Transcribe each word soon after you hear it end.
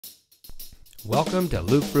Welcome to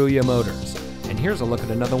Luke Fruia Motors, and here's a look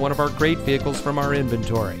at another one of our great vehicles from our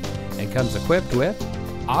inventory, and comes equipped with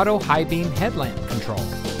auto high beam headlamp control,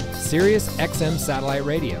 Sirius XM satellite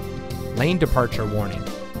radio, lane departure warning,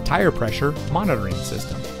 tire pressure monitoring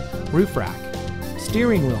system, roof rack,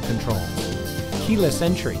 steering wheel controls, keyless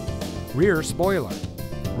entry, rear spoiler,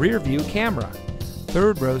 rear view camera,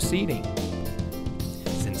 third row seating.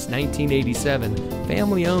 Since 1987,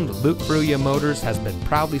 family-owned Luke Fruia Motors has been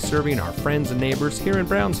proudly serving our friends and neighbors here in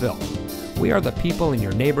Brownsville. We are the people in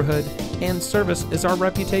your neighborhood, and service is our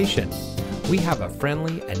reputation. We have a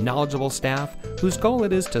friendly and knowledgeable staff whose goal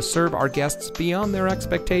it is to serve our guests beyond their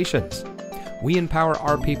expectations. We empower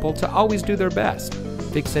our people to always do their best,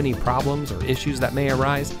 fix any problems or issues that may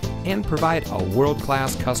arise, and provide a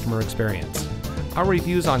world-class customer experience. Our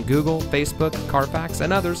reviews on Google, Facebook, Carfax,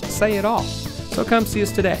 and others say it all. So come see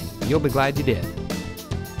us today. You'll be glad you did.